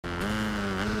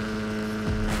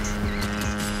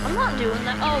I'm not doing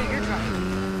that. Oh, you're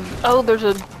driving. Oh, there's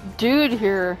a dude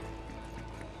here.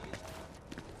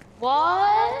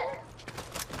 What?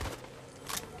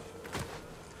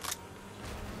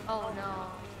 Oh no.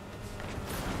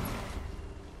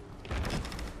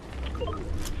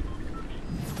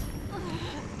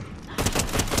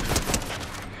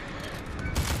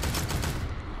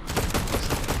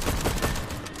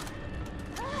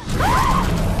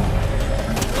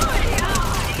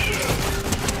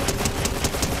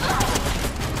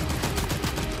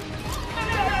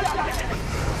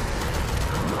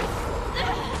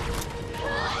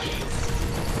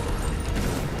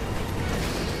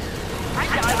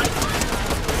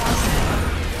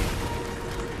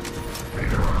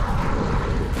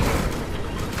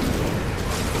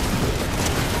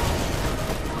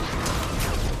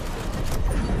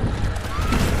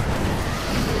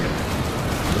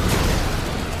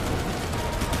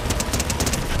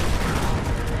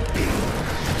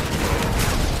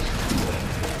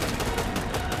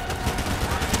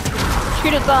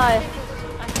 Shoot its eye.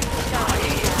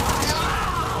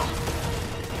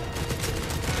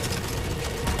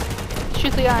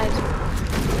 Shoot the eyes.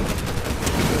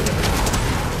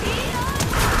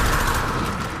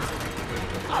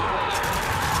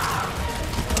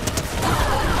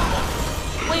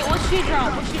 Wait, what'd she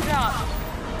drop? What'd she drop?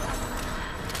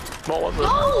 What was it?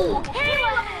 Oh,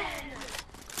 Caleb!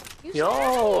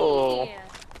 Yo!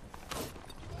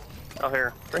 Oh,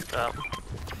 here. Drink that.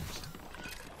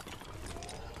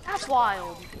 That's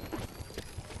wild.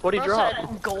 What'd he Bro drop?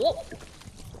 said, gulp.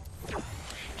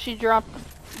 She dropped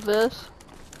this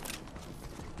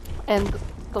and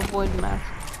the void mask.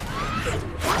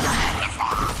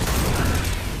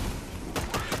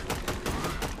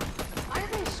 Why are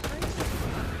they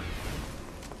screaming?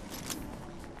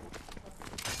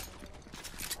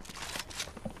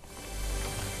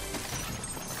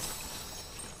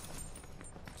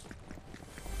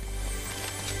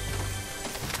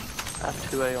 I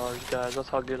have 2 ARs, guys. That's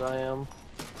how good I am.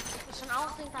 Listen, I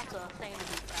don't think that's a thing to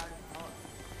be proud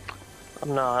of.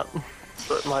 I'm not.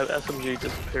 But my SMG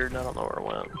disappeared and I don't know where it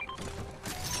went.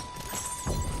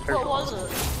 Here's What was one.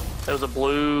 it? It was a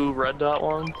blue red dot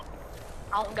one.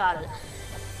 I don't got it.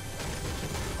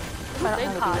 I don't Big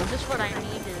have it pot, either. just what I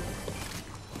needed.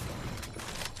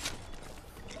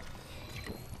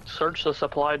 Search the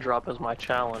supply drop as my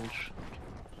challenge.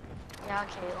 Yeah,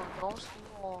 Caleb, don't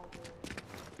steal.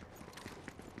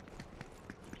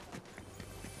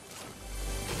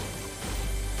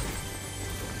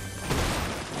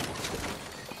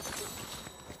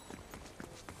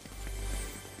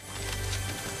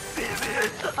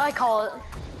 I call it.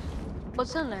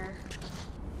 What's in there?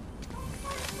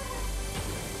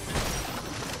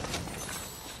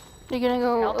 You gonna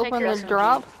go I'll take open your the SMG.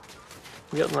 drop?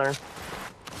 I'm getting there.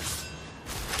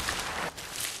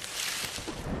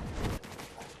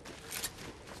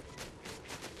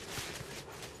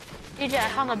 DJ, I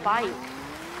found a bike.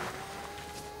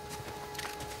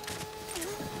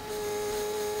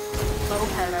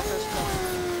 Moped at this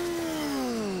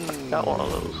point. Got one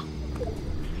of those.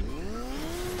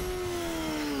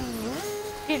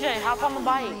 DJ, hop on the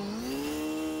bike.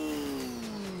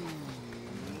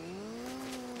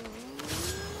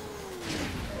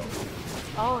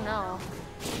 Oh no.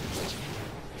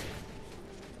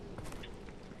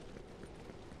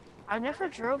 I've never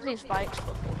drove these bikes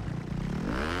before.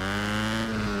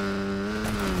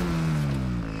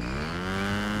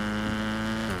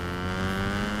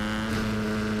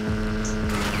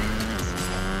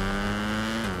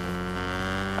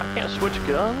 I can't switch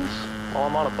guns while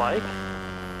I'm on a bike.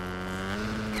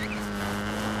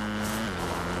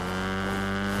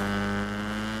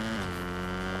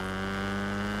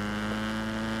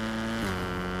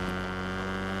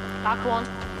 Back one.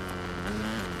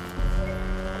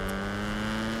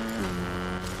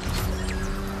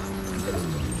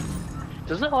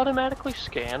 Does it automatically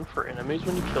scan for enemies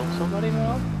when you kill somebody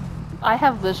now? I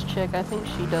have this chick. I think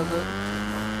she does it.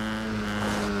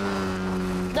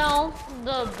 No,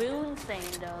 the boon thing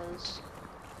does.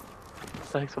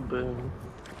 Thanks a boon.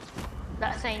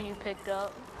 That thing you picked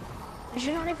up. Did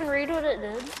you not even read what it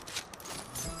did?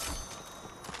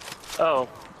 Oh,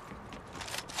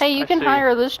 Hey, you I can see.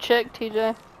 hire this chick,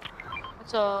 TJ.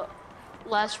 It's a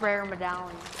less rare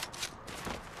medallion.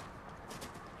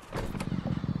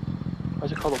 why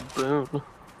is it called a boon?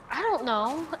 I don't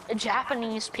know.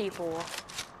 Japanese people.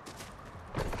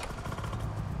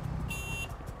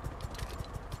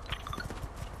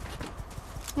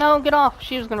 No, get off.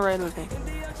 She was gonna raid with me.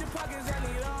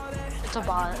 It's a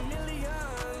bot.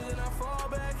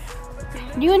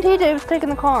 You and TJ was taking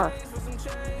the car.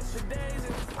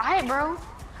 Alright, bro.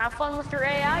 Have fun with your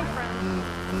AI friend.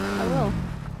 I will.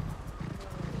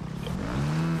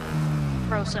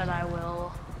 Bro said I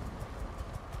will.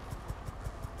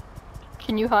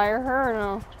 Can you hire her or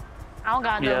no? I don't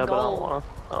got Yeah, no but gold.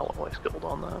 I don't wanna waste gold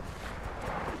on that.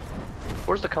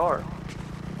 Where's the car?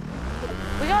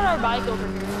 We got our bike over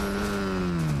here.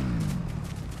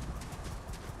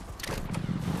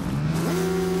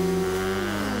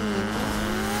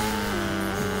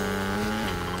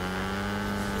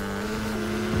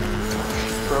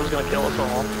 Bro's gonna kill us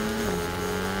all.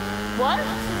 What?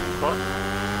 What?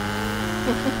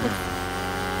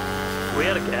 We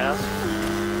had a gas.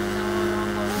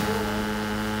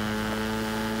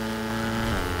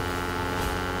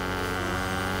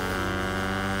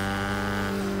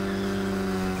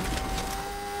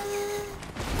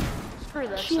 Screw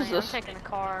this thing, I'm Jesus. taking a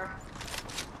car.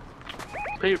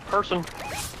 Person.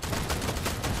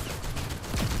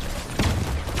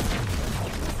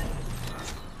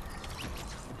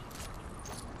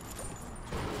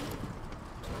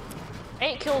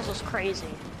 Eight kills is crazy.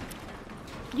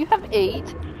 You have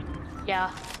 8?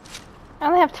 Yeah. I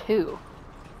only have 2.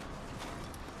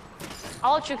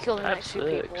 I'll let you kill the I have next few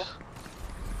 6. people.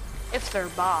 If they're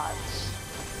bots.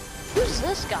 Who's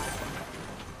this guy?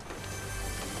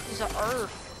 He's a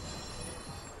Earth.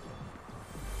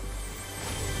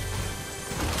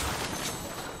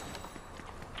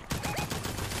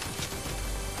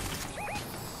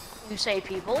 You say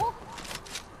people?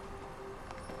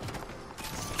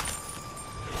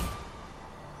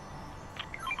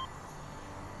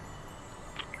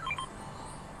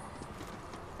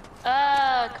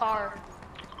 Car.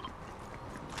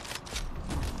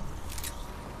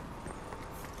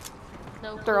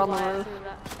 No clue They're on the why I roof. threw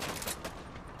that.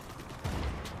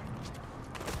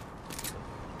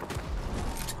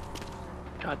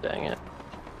 God dang it.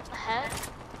 What the heck?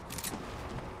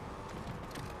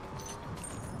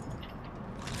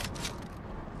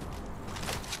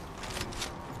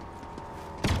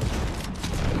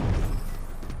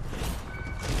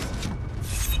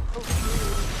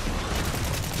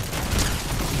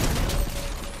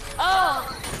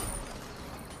 Oh!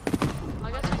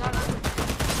 I guess I got it.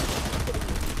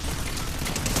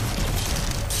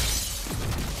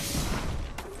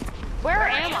 Where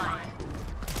am I?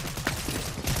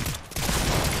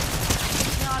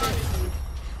 Not in.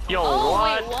 Yo, Oh,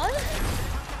 what? wait, what?